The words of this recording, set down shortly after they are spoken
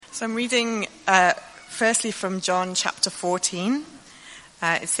So I'm reading firstly from John chapter 14.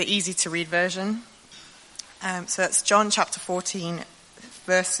 It's the easy-to-read version. So that's John chapter 14,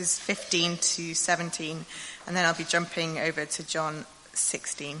 verses 15 to 17. And then I'll be jumping over to John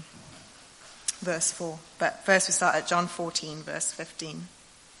 16, verse 4. But first we start at John 14, verse 15.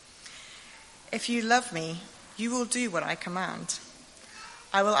 If you love me, you will do what I command.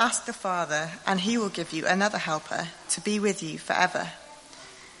 I will ask the Father, and he will give you another helper to be with you forever.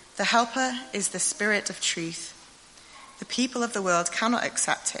 The helper is the Spirit of truth. The people of the world cannot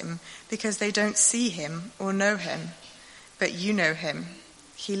accept him because they don't see him or know him. But you know him.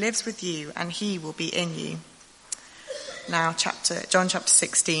 He lives with you and he will be in you. Now John chapter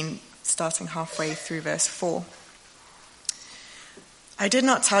 16, starting halfway through verse 4. I did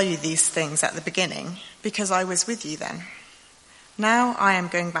not tell you these things at the beginning because I was with you then. Now I am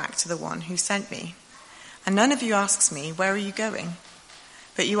going back to the one who sent me. And none of you asks me, where are you going?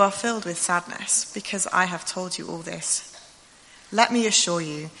 But you are filled with sadness because I have told you all this. Let me assure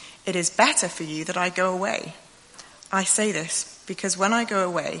you, it is better for you that I go away. I say this because when I go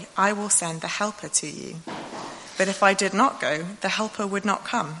away, I will send the helper to you. But if I did not go, the helper would not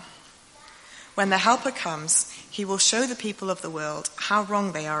come. When the helper comes, he will show the people of the world how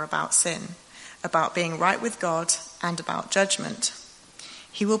wrong they are about sin, about being right with God, and about judgment.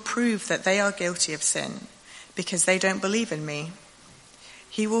 He will prove that they are guilty of sin because they don't believe in me.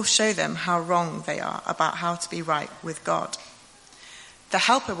 He will show them how wrong they are about how to be right with God. The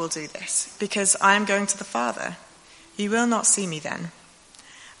helper will do this because I am going to the Father. You will not see me then.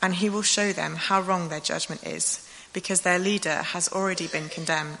 And he will show them how wrong their judgment is because their leader has already been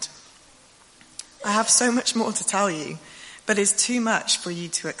condemned. I have so much more to tell you, but it is too much for you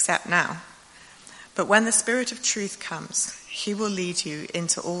to accept now. But when the Spirit of truth comes, he will lead you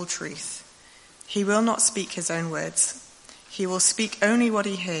into all truth. He will not speak his own words. He will speak only what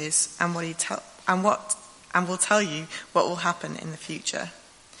he hears and will tell you what will happen in the future.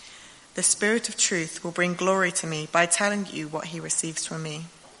 The Spirit of truth will bring glory to me by telling you what he receives from me.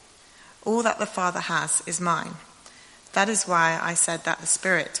 All that the Father has is mine. That is why I said that the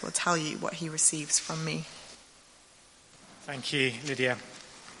Spirit will tell you what he receives from me. Thank you, Lydia.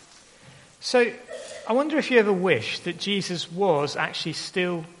 So, I wonder if you ever wish that Jesus was actually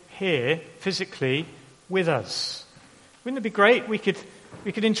still here, physically, with us. Wouldn't it be great? We could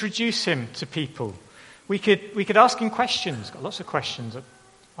introduce him to people. We could ask him questions. Got lots of questions I'd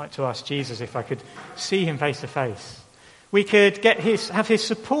like to ask Jesus if I could see him face to face. We could have his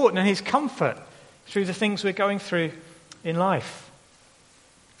support and his comfort through the things we're going through in life.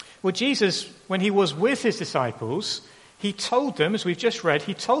 Well, Jesus, when he was with his disciples, he told them, as we've just read,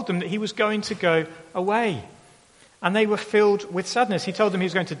 he told them that he was going to go away. And they were filled with sadness. He told them he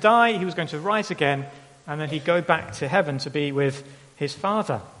was going to die, he was going to rise again, and then he'd go back to heaven to be with his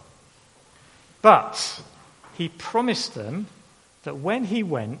Father. But he promised them that when he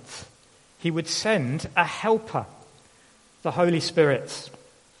went, he would send a helper, the Holy Spirit.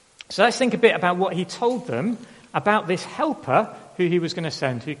 So let's think a bit about what he told them about this helper who he was going to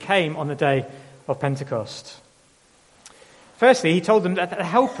send, who came on the day of Pentecost. Firstly, he told them that the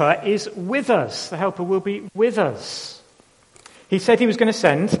helper is with us. The helper will be with us. He said he was going to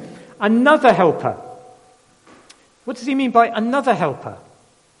send another helper. What does he mean by another helper?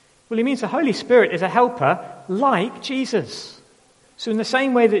 Well, he means the Holy Spirit is a helper like Jesus. So in the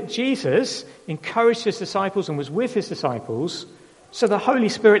same way that Jesus encouraged his disciples and was with his disciples, so the Holy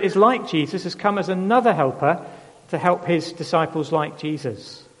Spirit is like Jesus, has come as another helper to help his disciples like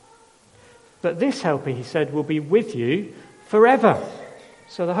Jesus. But this helper, he said, will be with you forever.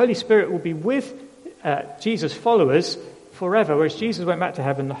 So the Holy Spirit will be with Jesus' followers forever. Whereas Jesus went back to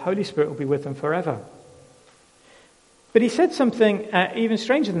heaven, the Holy Spirit will be with them forever. But he said something even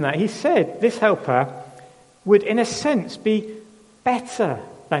stranger than that. He said this helper would, in a sense, be better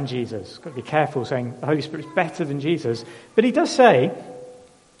than Jesus. Got to be careful saying the Holy Spirit is better than Jesus. But he does say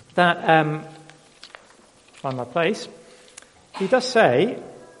that, find my place, he does say,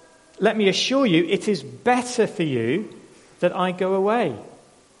 let me assure you, it is better for you that I go away.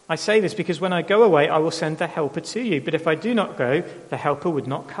 I say this because when I go away, I will send the helper to you. But if I do not go, the helper would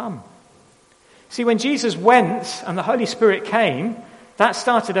not come. See, when Jesus went and the Holy Spirit came, that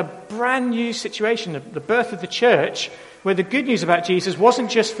started a brand new situation, the birth of the church, where the good news about Jesus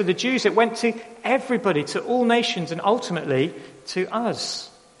wasn't just for the Jews, it went to everybody, to all nations, and ultimately to us.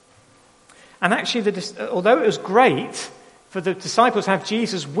 And actually, although it was great for the disciples to have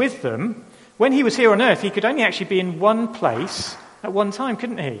Jesus with them, when he was here on earth, he could only actually be in one place at one time,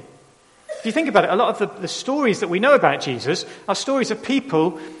 couldn't he? If you think about it, a lot of the stories that we know about Jesus are stories of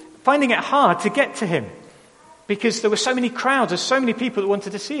people finding it hard to get to him because there were so many crowds, there's so many people that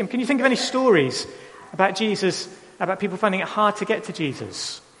wanted to see him. Can you think of any stories about Jesus, about people finding it hard to get to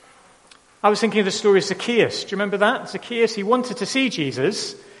Jesus? I was thinking of the story of Zacchaeus. Do you remember that? Zacchaeus, he wanted to see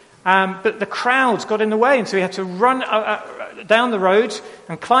Jesus, but the crowds got in the way, and so he had to run down the road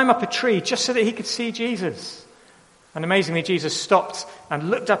and climb up a tree just so that he could see Jesus. And amazingly, Jesus stopped and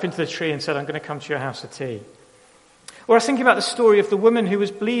looked up into the tree and said, "I'm going to come to your house for tea." Or I was thinking about the story of the woman who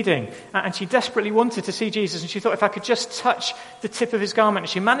was bleeding, and she desperately wanted to see Jesus, and she thought, if I could just touch the tip of his garment, and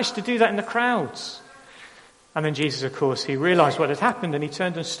she managed to do that in the crowds. And then Jesus, of course, he realized what had happened, and he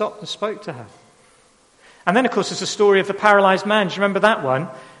turned and stopped and spoke to her. And then, of course, there's the story of the paralyzed man. Do you remember that one?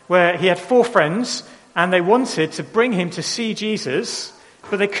 Where he had 4 friends, and they wanted to bring him to see Jesus,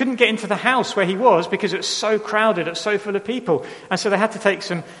 but they couldn't get into the house where he was because it was so crowded, it was so full of people. And so they had to take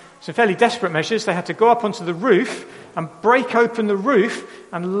some fairly desperate measures. They had to go up onto the roof and break open the roof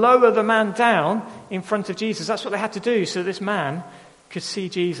and lower the man down in front of Jesus. That's what they had to do so that this man could see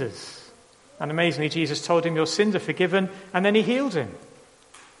Jesus. And amazingly, Jesus told him, "Your sins are forgiven," and then he healed him.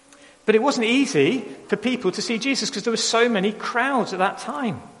 But it wasn't easy for people to see Jesus because there were so many crowds at that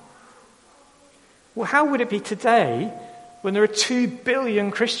time. Well, how would it be today when there are 2 billion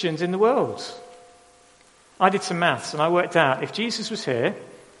Christians in the world? I did some maths and I worked out if Jesus was here,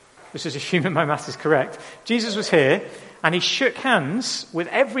 this is assuming my maths is correct, Jesus was here and he shook hands with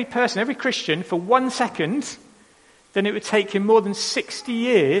every person, every Christian for 1 second, then it would take him more than 60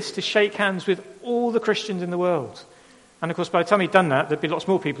 years to shake hands with all the Christians in the world. And of course, by the time he'd done that, there'd be lots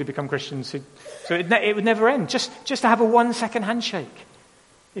more people who become Christians. So it would never end, just to have a 1 second handshake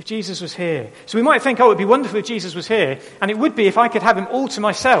if Jesus was here. So we might think, oh, it would be wonderful if Jesus was here, and it would be if I could have him all to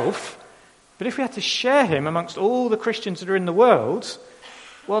myself. But if we had to share him amongst all the Christians that are in the world,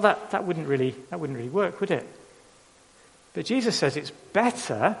 well, that wouldn't really work, would it? But Jesus says it's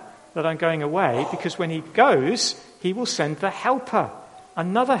better that I'm going away, because when he goes, he will send the helper,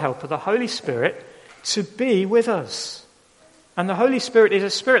 another helper, the Holy Spirit, to be with us. And the Holy Spirit is a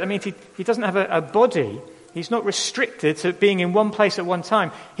spirit. That means he doesn't have a body. He's not restricted to being in one place at one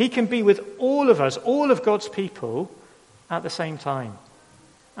time. He can be with all of us, all of God's people, at the same time.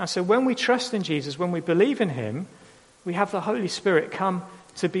 And so when we trust in Jesus, when we believe in him, we have the Holy Spirit come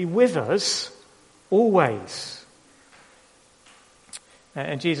to be with us always.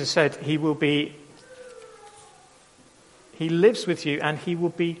 And Jesus said he lives with you and he will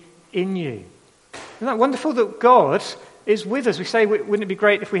be in you. Isn't that wonderful that God is with us? We say, wouldn't it be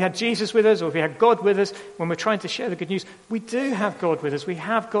great if we had Jesus with us or if we had God with us when we're trying to share the good news? We do have God with us. We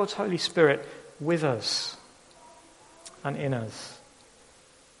have God's Holy Spirit with us and in us.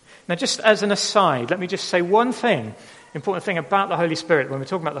 Now, just as an aside, let me just say one important thing about the Holy Spirit when we're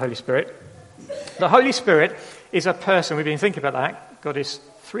talking about the Holy Spirit. The Holy Spirit is a person. We've been thinking about that. God is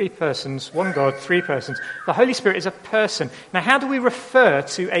 3 persons, one God, 3 persons. The Holy Spirit is a person. Now, how do we refer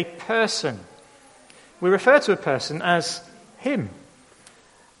to a person? We refer to a person as him.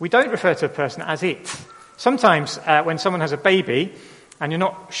 We don't refer to a person as it. Sometimes when someone has a baby and you're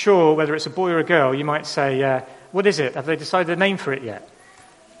not sure whether it's a boy or a girl, you might say, what is it? Have they decided a name for it yet?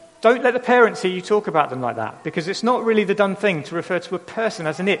 Don't let the parents hear you talk about them like that, because it's not really the done thing to refer to a person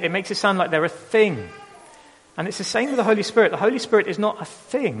as an it. It makes it sound like they're a thing. And it's the same with the Holy Spirit. The Holy Spirit is not a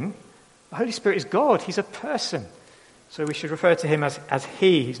thing. The Holy Spirit is God. He's a person. So we should refer to him as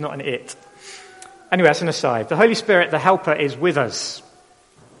he. He's not an it. Anyway, that's an aside. The Holy Spirit, the helper, is with us.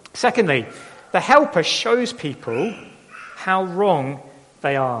 Secondly, the helper shows people how wrong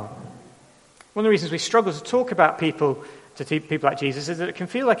they are. One of the reasons we struggle to talk about people like Jesus is that it can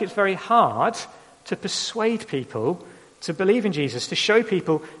feel like it's very hard to persuade people to believe in Jesus, to show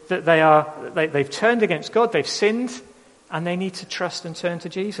people that they've turned against God, they've sinned, and they need to trust and turn to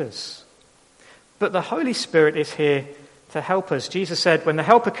Jesus. But the Holy Spirit is here to help us. Jesus said, when the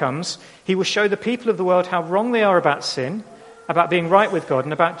helper comes, he will show the people of the world how wrong they are about sin, about being right with God,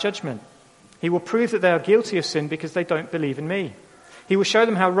 and about judgment. He will prove that they are guilty of sin because they don't believe in me. He will show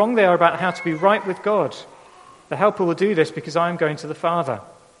them how wrong they are about how to be right with God. The helper will do this because I am going to the Father.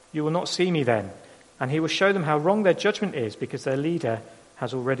 You will not see me then. And he will show them how wrong their judgment is because their leader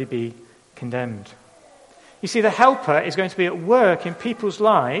has already been condemned. You see, the helper is going to be at work in people's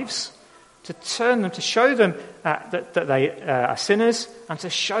lives to turn them, to show them that they are sinners, and to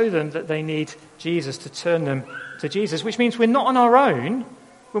show them that they need Jesus, to turn them to Jesus, which means we're not on our own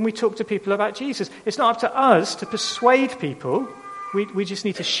when we talk to people about Jesus. It's not up to us to persuade people. We just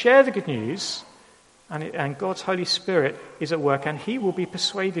need to share the good news, and God's Holy Spirit is at work, and he will be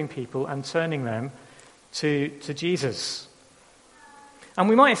persuading people and turning them to Jesus. And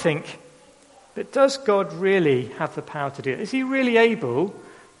we might think, but does God really have the power to do it? Is he really able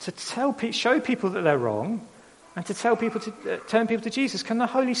to show people that they're wrong, and to tell people to turn people to Jesus. Can the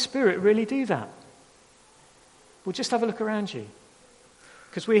Holy Spirit really do that? Well, just have a look around you.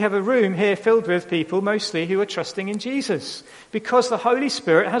 Because we have a room here filled with people mostly who are trusting in Jesus. Because the Holy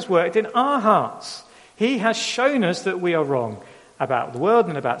Spirit has worked in our hearts. He has shown us that we are wrong about the world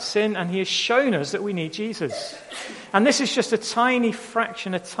and about sin, and he has shown us that we need Jesus. And this is just a tiny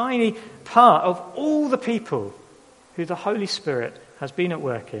fraction, a tiny part of all the people who the Holy Spirit has been at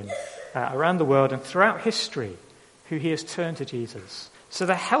work in around the world and throughout history, who he has turned to Jesus. So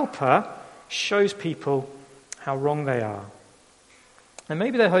the helper shows people how wrong they are. And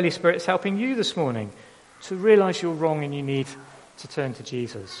maybe the Holy Spirit is helping you this morning to realize you're wrong and you need to turn to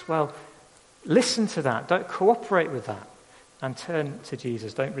Jesus. Well, listen to that. Don't cooperate with that. And turn to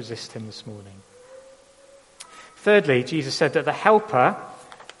Jesus. Don't resist him this morning. Thirdly, Jesus said that the helper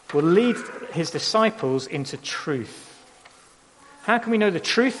will lead his disciples into truth. How can we know the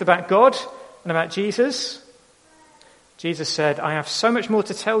truth about God and about Jesus? Jesus said, I have so much more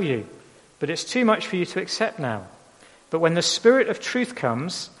to tell you, but it's too much for you to accept now. But when the Spirit of truth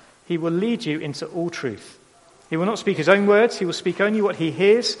comes, he will lead you into all truth. He will not speak his own words. He will speak only what he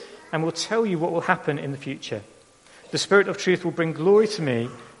hears and will tell you what will happen in the future. The Spirit of truth will bring glory to me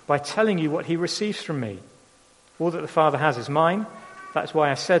by telling you what he receives from me. All that the Father has is mine. That's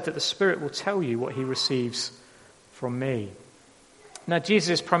why I said that the Spirit will tell you what he receives from me. Now, Jesus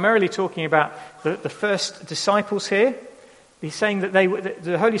is primarily talking about the first disciples here. He's saying that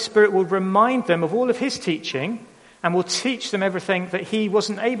the Holy Spirit will remind them of all of his teaching and will teach them everything that he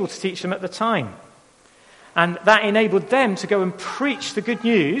wasn't able to teach them at the time. And that enabled them to go and preach the good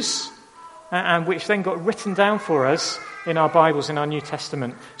news, and which then got written down for us in our Bibles, in our New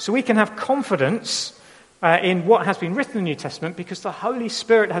Testament. So we can have confidence in what has been written in the New Testament because the Holy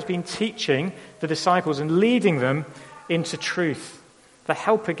Spirit has been teaching the disciples and leading them into truth. The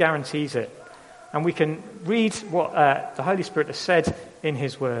helper guarantees it. And we can read what the Holy Spirit has said in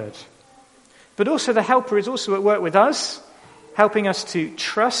his word. But also the helper is also at work with us, helping us to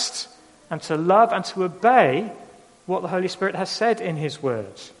trust and to love and to obey what the Holy Spirit has said in his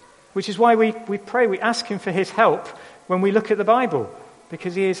word. Which is why we pray, we ask him for his help when we look at the Bible.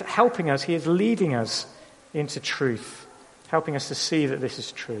 Because he is helping us, he is leading us into truth. Helping us to see that this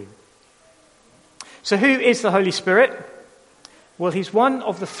is true. So who is the Holy Spirit? Well, he's one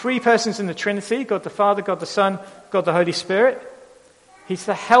of the three persons in the Trinity, God the Father, God the Son, God the Holy Spirit. He's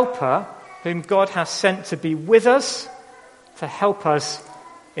the helper whom God has sent to be with us, to help us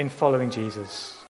in following Jesus.